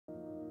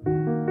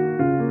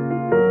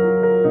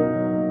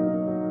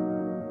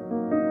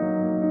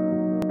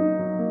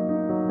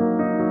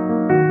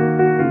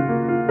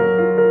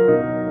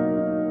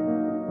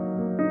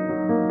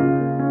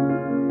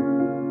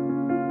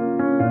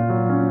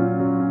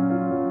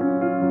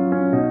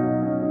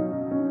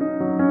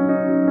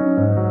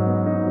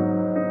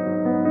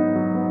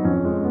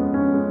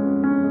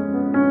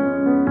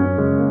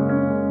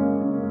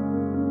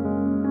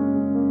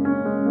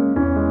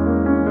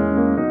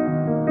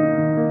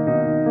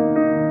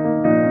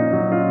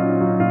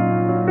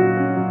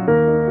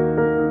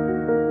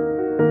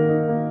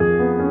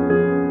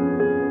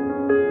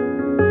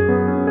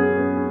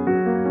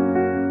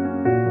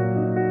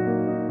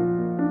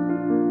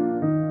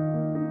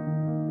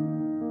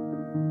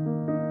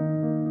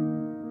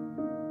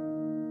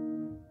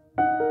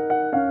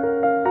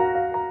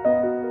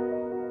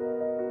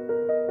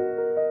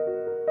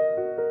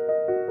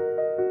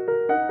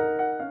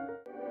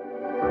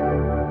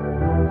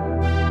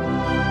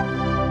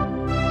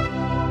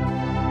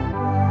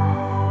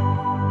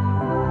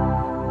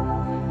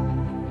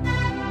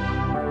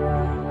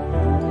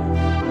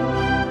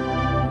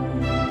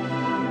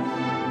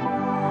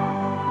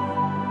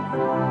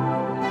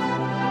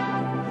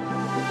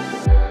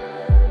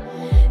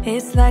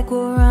It's like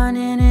we're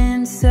running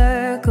in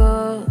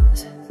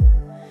circles,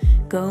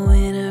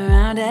 going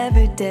around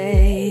every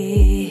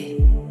day,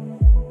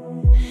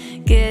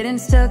 getting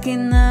stuck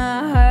in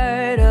the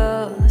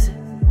hurdles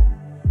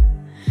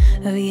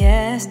of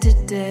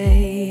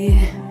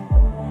yesterday.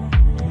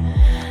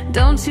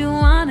 Don't you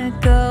wanna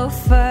go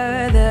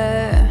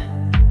further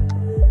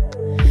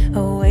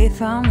away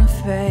from the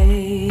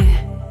fray?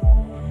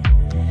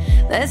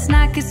 Let's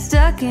not get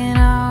stuck in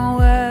our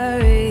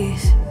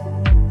worries,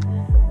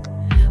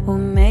 we'll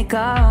make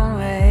our own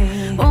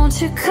way.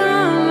 Won't you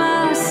come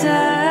outside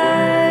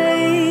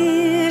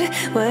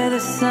where the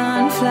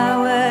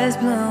sunflowers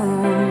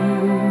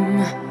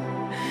bloom?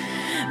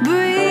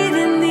 Breathe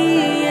in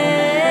the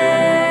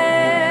air,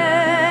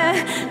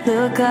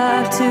 look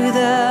up to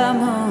the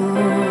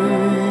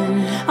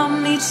moon. I'll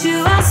meet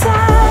you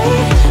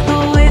outside,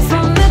 away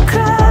from the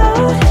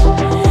crowd,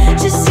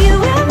 just you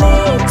and me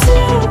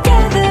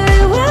together.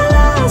 We'll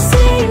all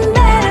sing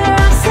better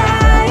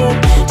outside,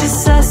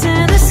 just us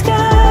in the sky.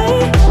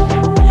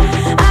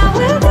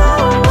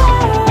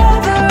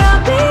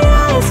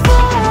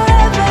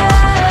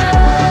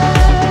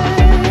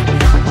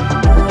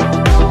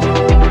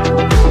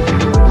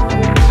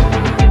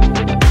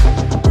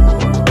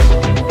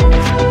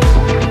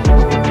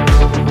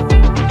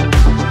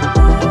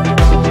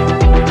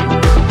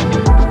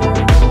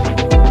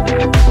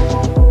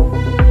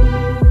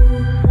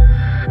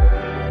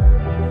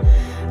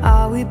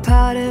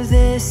 Part of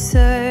this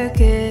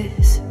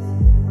circus,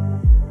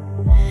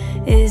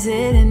 is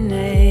it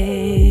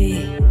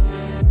innate?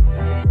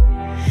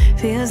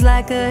 Feels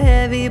like a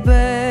heavy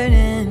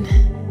burden,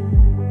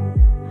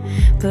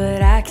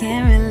 but I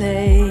can't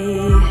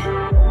relate.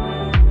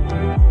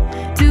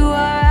 Do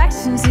our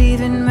actions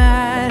even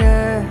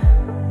matter,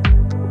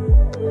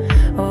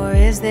 or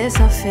is this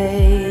our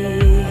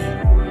fate?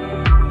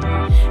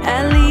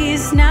 At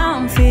least now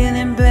I'm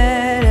feeling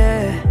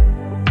better,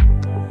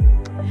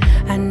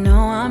 I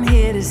know I'm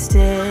here to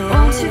stay.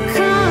 Won't you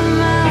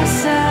come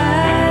outside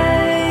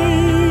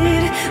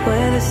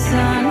where the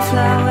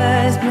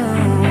sunflowers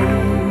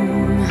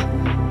bloom?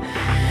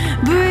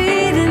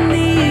 Breathe in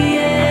the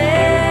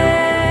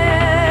air,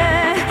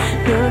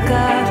 look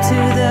up to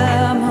the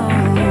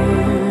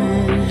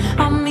moon.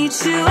 I'll meet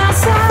you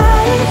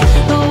outside,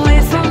 away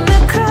from the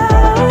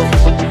crowd,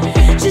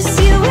 just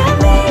you and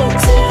me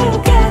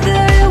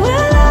together.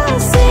 We'll all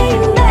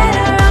sing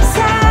better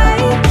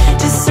outside,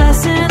 just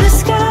us in the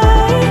sky.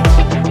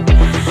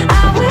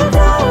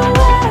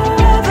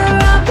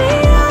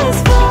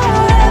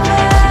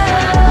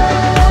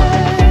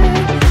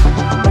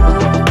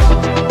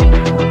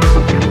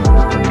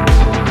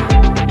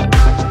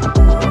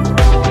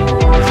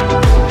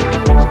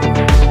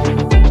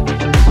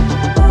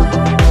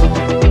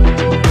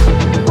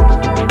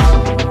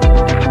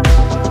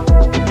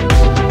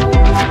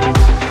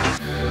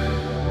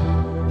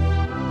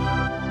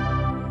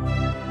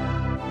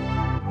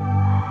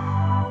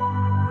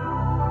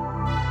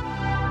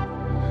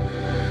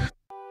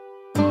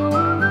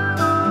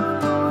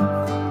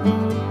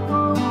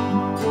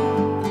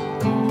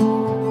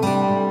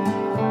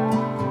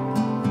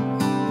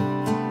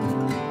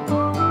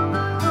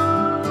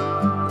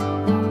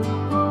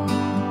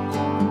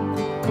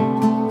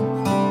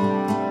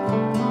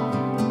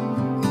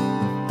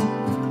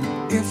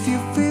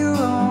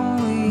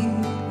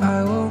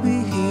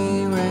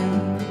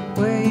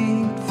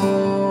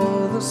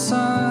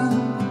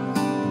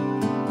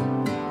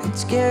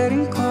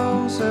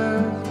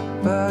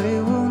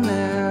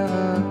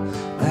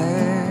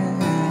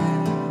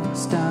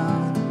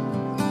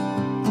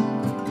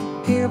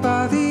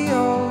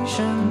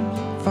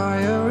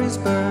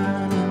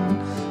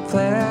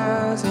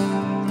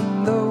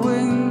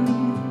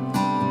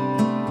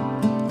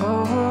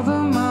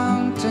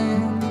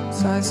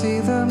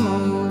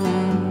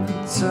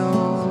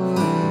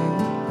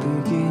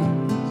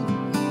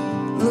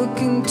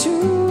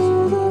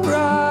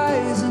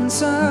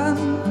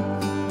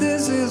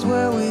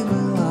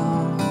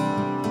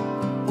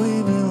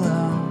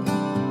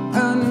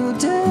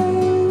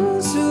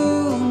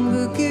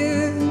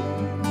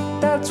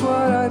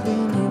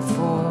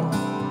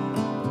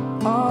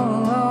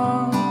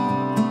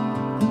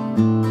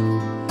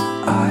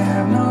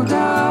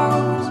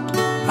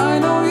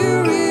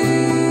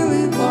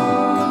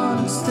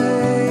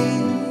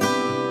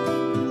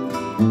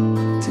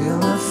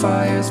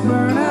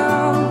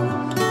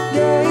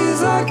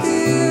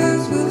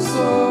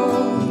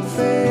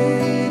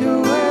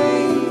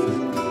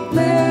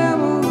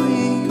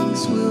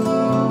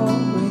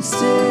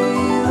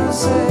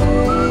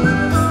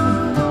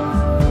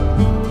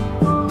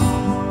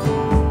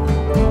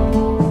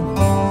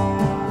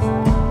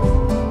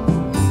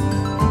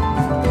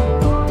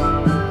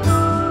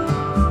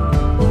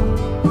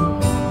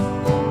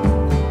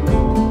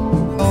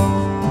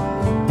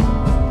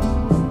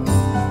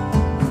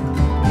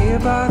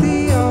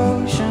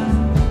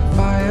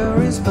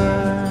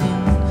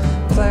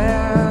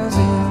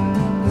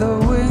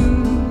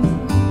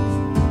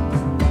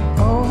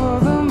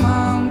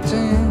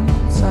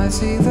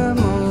 See the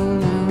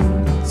moon,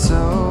 so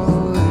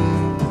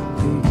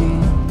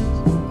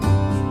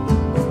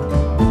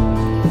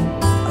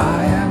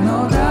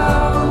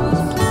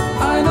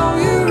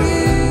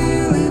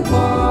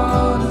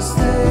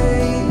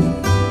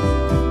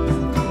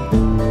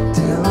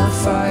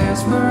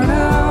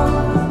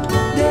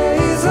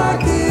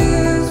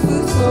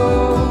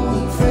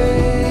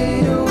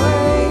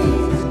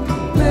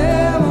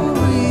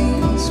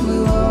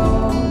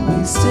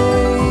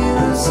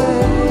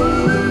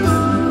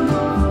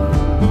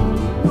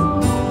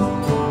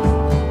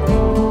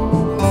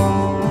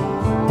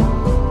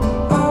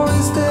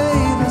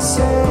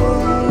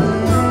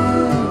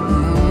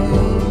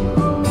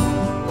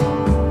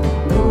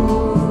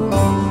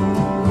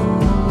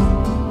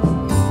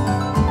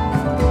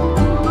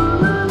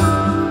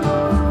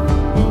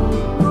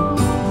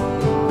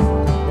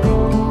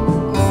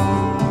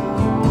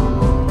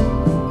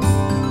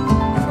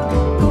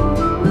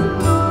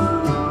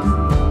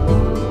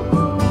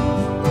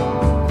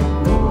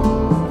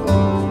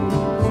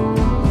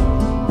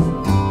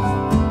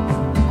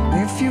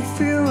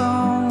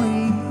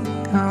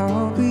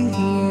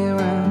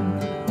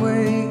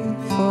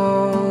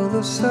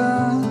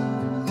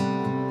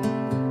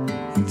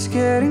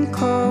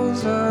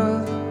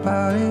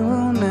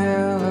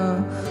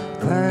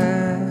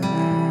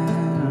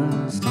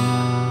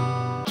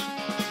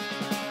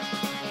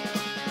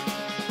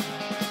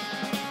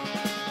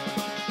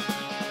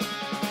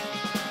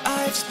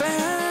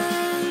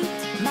spent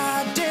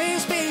my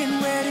days being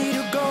ready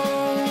to go.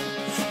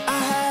 I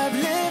have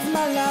lived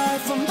my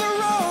life on the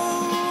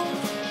road.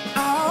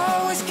 I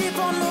always keep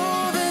on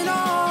moving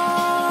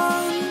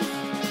on.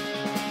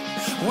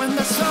 When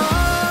the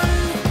sun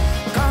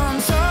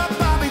comes up,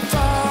 I'll be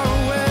far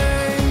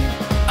away.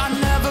 I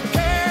never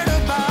cared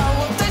about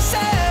what they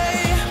say.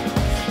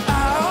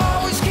 I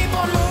always keep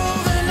on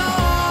moving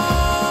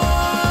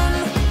on.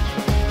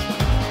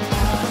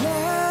 I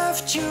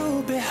left you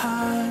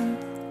behind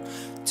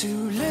to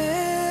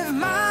live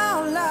my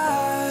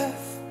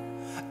life.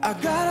 I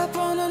got up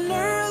on an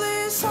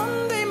early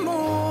Sunday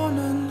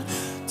morning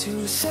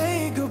to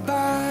say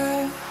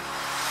goodbye.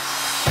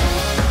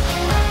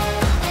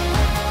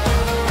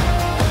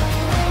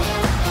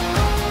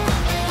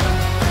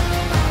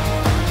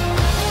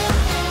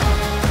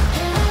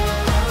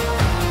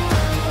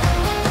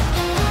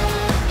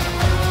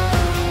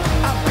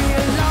 I'll be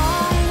a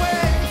long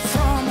way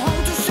from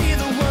home to see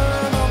the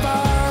world of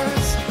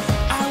ours.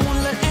 I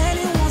won't let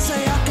anyone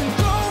say I can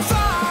go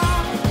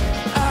far.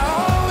 I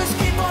always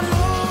keep on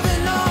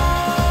moving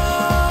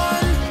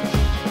on.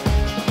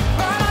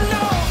 But I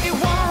know it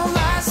won't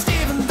last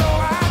even though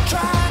I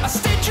try. I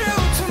stay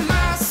true to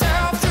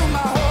myself through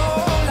my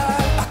whole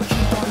life. I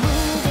keep on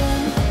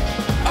moving,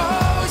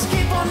 always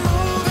keep on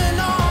moving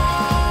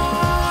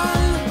on.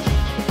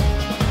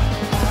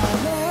 I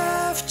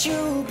left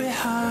you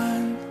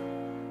behind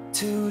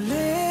to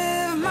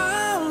live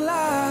my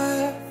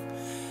life.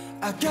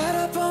 I got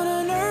up on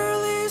an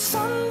early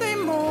Sunday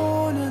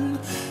morning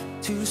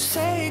to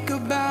say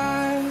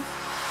goodbye.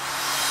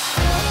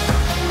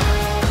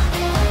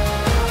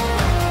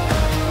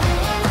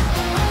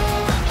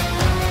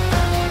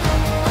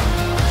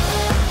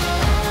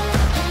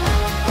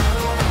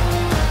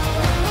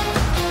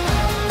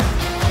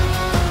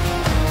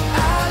 I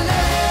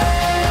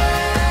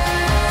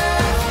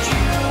left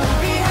you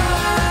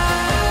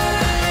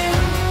behind.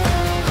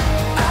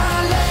 I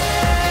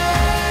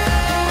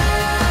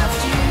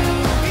left you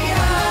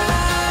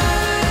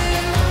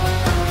behind.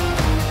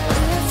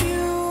 If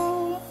you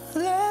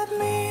let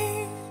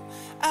me,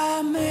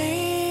 I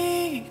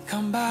may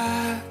come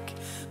back.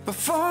 But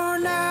for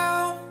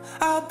now,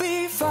 I'll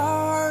be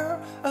far